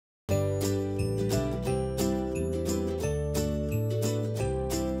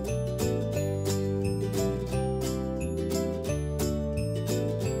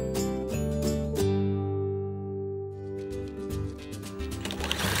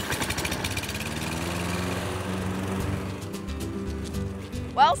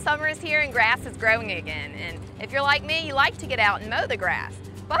Well, summer is here and grass is growing again, and if you're like me, you like to get out and mow the grass.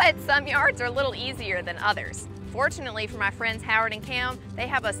 But some yards are a little easier than others. Fortunately for my friends Howard and Cam, they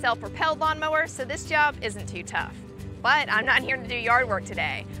have a self-propelled lawnmower, so this job isn't too tough. But I'm not here to do yard work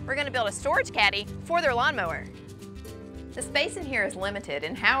today. We're going to build a storage caddy for their lawnmower. The space in here is limited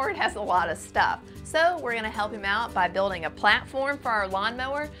and Howard has a lot of stuff. So we're going to help him out by building a platform for our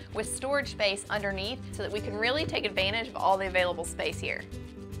lawnmower with storage space underneath so that we can really take advantage of all the available space here.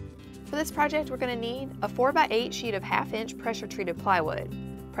 For this project, we're going to need a 4x8 sheet of 1/2-inch pressure-treated plywood,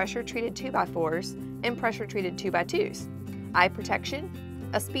 pressure-treated 2x4s, and pressure-treated 2x2s, eye protection,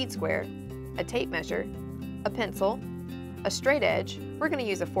 a speed square, a tape measure, a pencil, a straight edge, we're going to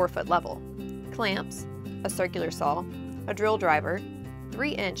use a 4-foot level, clamps, a circular saw, a drill driver,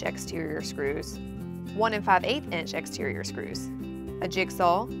 3-inch exterior screws, 1 5/8-inch exterior screws, a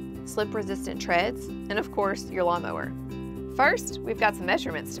jigsaw, slip-resistant treads, and of course, your lawnmower. First, we've got some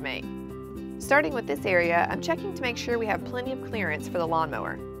measurements to make. Starting with this area, I'm checking to make sure we have plenty of clearance for the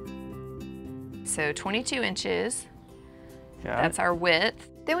lawnmower. So 22 inches, that's our width.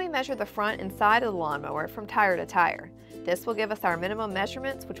 Then we measure the front and side of the lawnmower from tire to tire. This will give us our minimum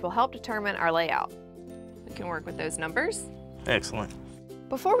measurements, which will help determine our layout. We can work with those numbers. Excellent.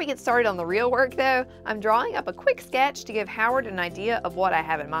 Before we get started on the real work though, I'm drawing up a quick sketch to give Howard an idea of what I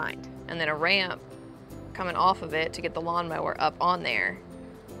have in mind. And then a ramp coming off of it to get the lawnmower up on there.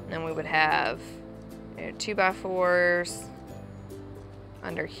 And then we would have 2x4s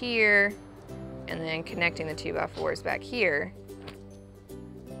under here, and then connecting the 2x4s back here.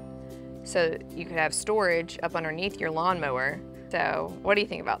 So you could have storage up underneath your lawnmower. So what do you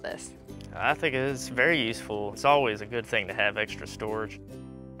think about this? I think it's very useful. It's always a good thing to have extra storage.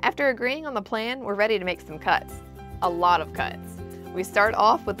 After agreeing on the plan, we're ready to make some cuts. A lot of cuts. We start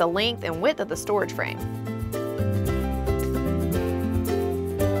off with the length and width of the storage frame.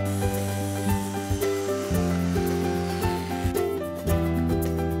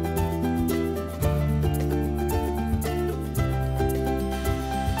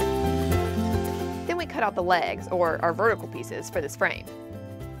 Then we cut out the legs, or our vertical pieces, for this frame.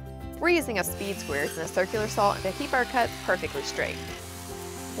 We're using a speed squares and a circular saw to keep our cuts perfectly straight.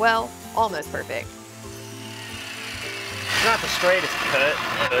 Well, almost perfect. It's not the straightest cut,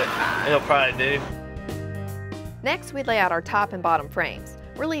 but it'll probably do. Next, we lay out our top and bottom frames.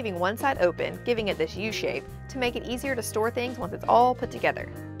 We're leaving one side open, giving it this U shape to make it easier to store things once it's all put together.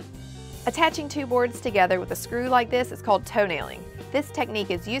 Attaching two boards together with a screw like this is called toe nailing. This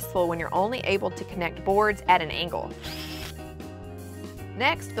technique is useful when you're only able to connect boards at an angle.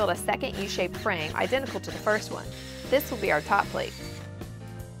 Next, build a second U-shaped frame identical to the first one. This will be our top plate.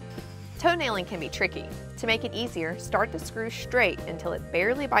 Toe nailing can be tricky. To make it easier, start the screw straight until it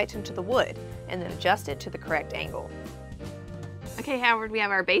barely bites into the wood, and then adjust it to the correct angle. Okay, Howard, we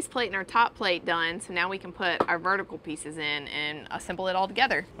have our base plate and our top plate done, so now we can put our vertical pieces in and assemble it all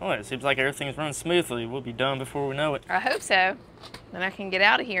together. Oh, it seems like everything's running smoothly. We'll be done before we know it. I hope so. Then I can get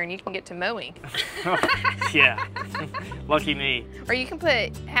out of here and you can get to mowing. Yeah, lucky me. Or you can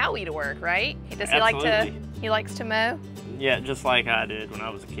put Howie to work, right? Does he Absolutely. he likes to mow? Yeah, just like I did when I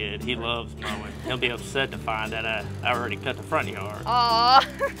was a kid. He loves mowing. He'll be upset to find that I already cut the front yard. Aw,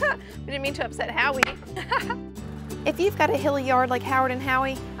 we didn't mean to upset Howie. If you've got a hilly yard like Howard and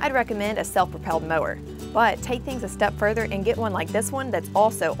Howie, I'd recommend a self-propelled mower. But take things a step further and get one like this one that's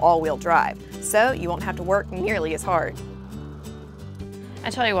also all-wheel drive, so you won't have to work nearly as hard. I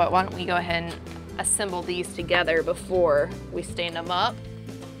tell you what, why don't we go ahead and assemble these together before we stand them up.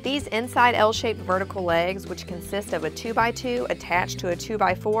 These inside L-shaped vertical legs, which consist of a 2x2 attached to a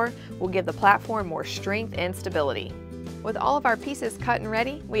 2x4, will give the platform more strength and stability. With all of our pieces cut and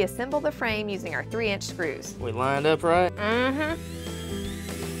ready, we assemble the frame using our 3-inch screws. We lined up right? Mm-hmm.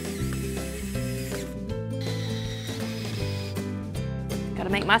 Gotta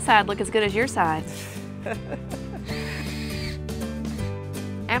make my side look as good as your side.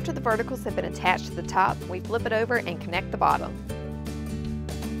 After the verticals have been attached to the top, we flip it over and connect the bottom.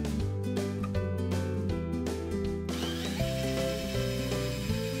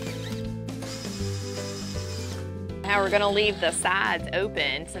 Now we're gonna leave the sides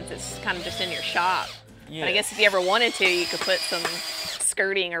open since it's kind of just in your shop. Yeah. But I guess if you ever wanted to, you could put some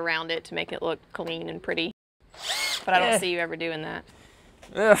skirting around it to make it look clean and pretty. But I don't see you ever doing that.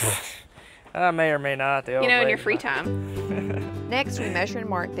 I may or may not. You know, in your free time. Next, we measure and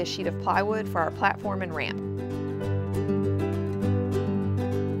mark this sheet of plywood for our platform and ramp.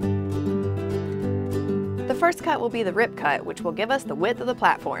 The first cut will be the rip cut, which will give us the width of the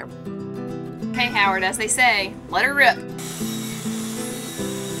platform. Okay, Howard, as they say, let her rip.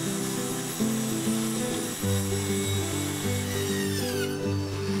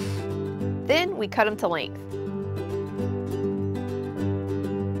 Then we cut them to length.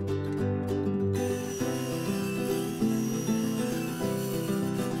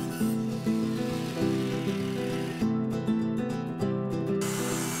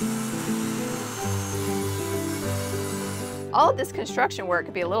 All of this construction work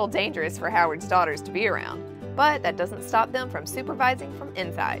could be a little dangerous for Howard's daughters to be around, but that doesn't stop them from supervising from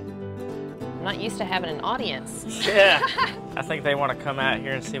inside. I'm not used to having an audience. Yeah, I think they want to come out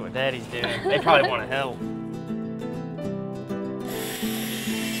here and see what Daddy's doing. They probably want to help.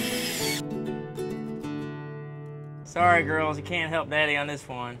 Sorry, girls, you can't help Daddy on this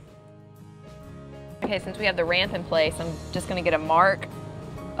one. Okay, since we have the ramp in place, I'm just going to get a mark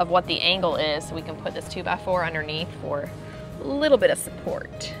of what the angle is so we can put this 2x4 underneath for a little bit of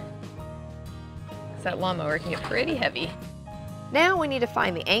support. So that lawnmower can get pretty heavy. Now we need to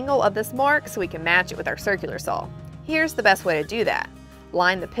find the angle of this mark so we can match it with our circular saw. Here's the best way to do that.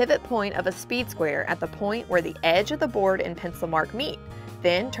 Line the pivot point of a speed square at the point where the edge of the board and pencil mark meet.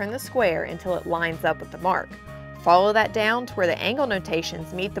 Then turn the square until it lines up with the mark. Follow that down to where the angle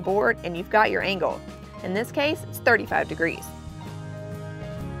notations meet the board and you've got your angle. In this case, it's 35 degrees.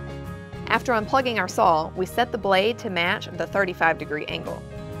 After unplugging our saw, we set the blade to match the 35-degree angle.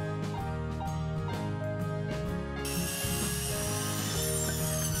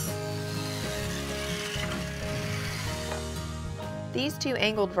 These two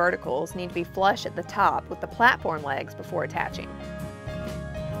angled verticals need to be flush at the top with the platform legs before attaching.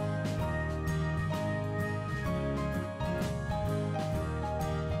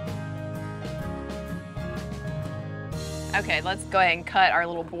 Okay, let's go ahead and cut our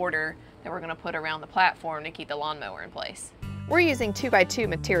little border that we're going to put around the platform to keep the lawnmower in place. We're using 2x2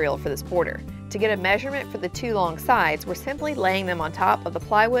 material for this border. To get a measurement for the two long sides, we're simply laying them on top of the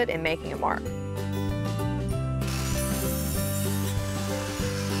plywood and making a mark.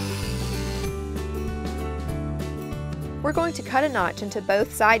 We're going to cut a notch into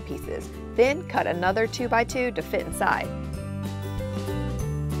both side pieces, then cut another 2x2 to fit inside.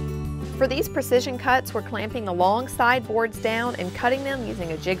 For these precision cuts, we're clamping the long side boards down and cutting them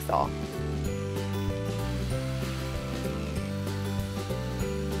using a jigsaw.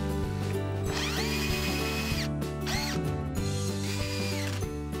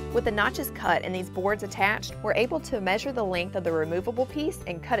 With the notches cut and these boards attached, we're able to measure the length of the removable piece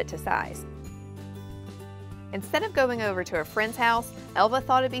and cut it to size. Instead of going over to a friend's house, Elva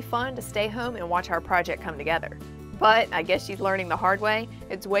thought it'd be fun to stay home and watch our project come together. But I guess she's learning the hard way.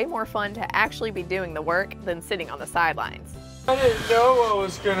 It's way more fun to actually be doing the work than sitting on the sidelines. I didn't know I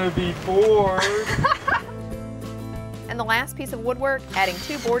was gonna be bored. And the last piece of woodwork, adding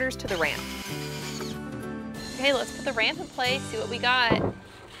two borders to the ramp. Okay, let's put the ramp in place, see what we got.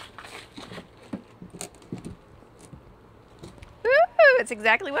 Ooh, it's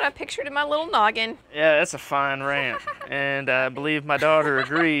exactly what I pictured in my little noggin. Yeah, that's a fine ramp. And I believe my daughter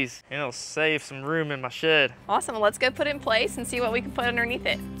agrees. It'll save some room in my shed. Awesome, well, let's go put it in place and see what we can put underneath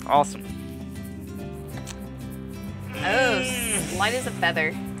it. Awesome. Oh, light as a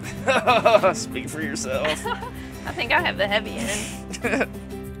feather. Speak for yourself. I think I have the heavy end.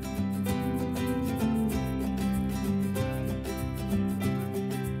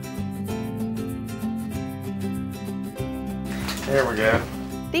 There we go.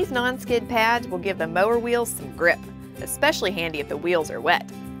 These non-skid pads will give the mower wheels some grip, especially handy if the wheels are wet.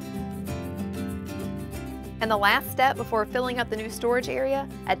 And the last step before filling up the new storage area,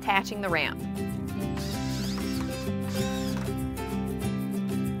 attaching the ramp.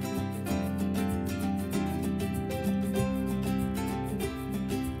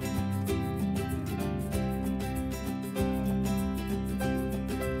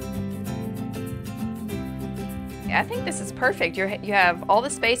 I think this is perfect. You have all the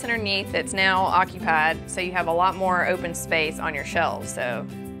space underneath that's now occupied, so you have a lot more open space on your shelves, so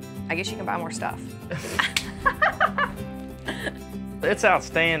I guess you can buy more stuff. It's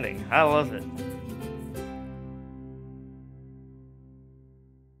outstanding. I love it.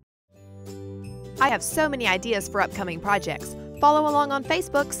 I have so many ideas for upcoming projects. Follow along on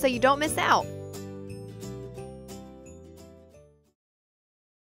Facebook so you don't miss out.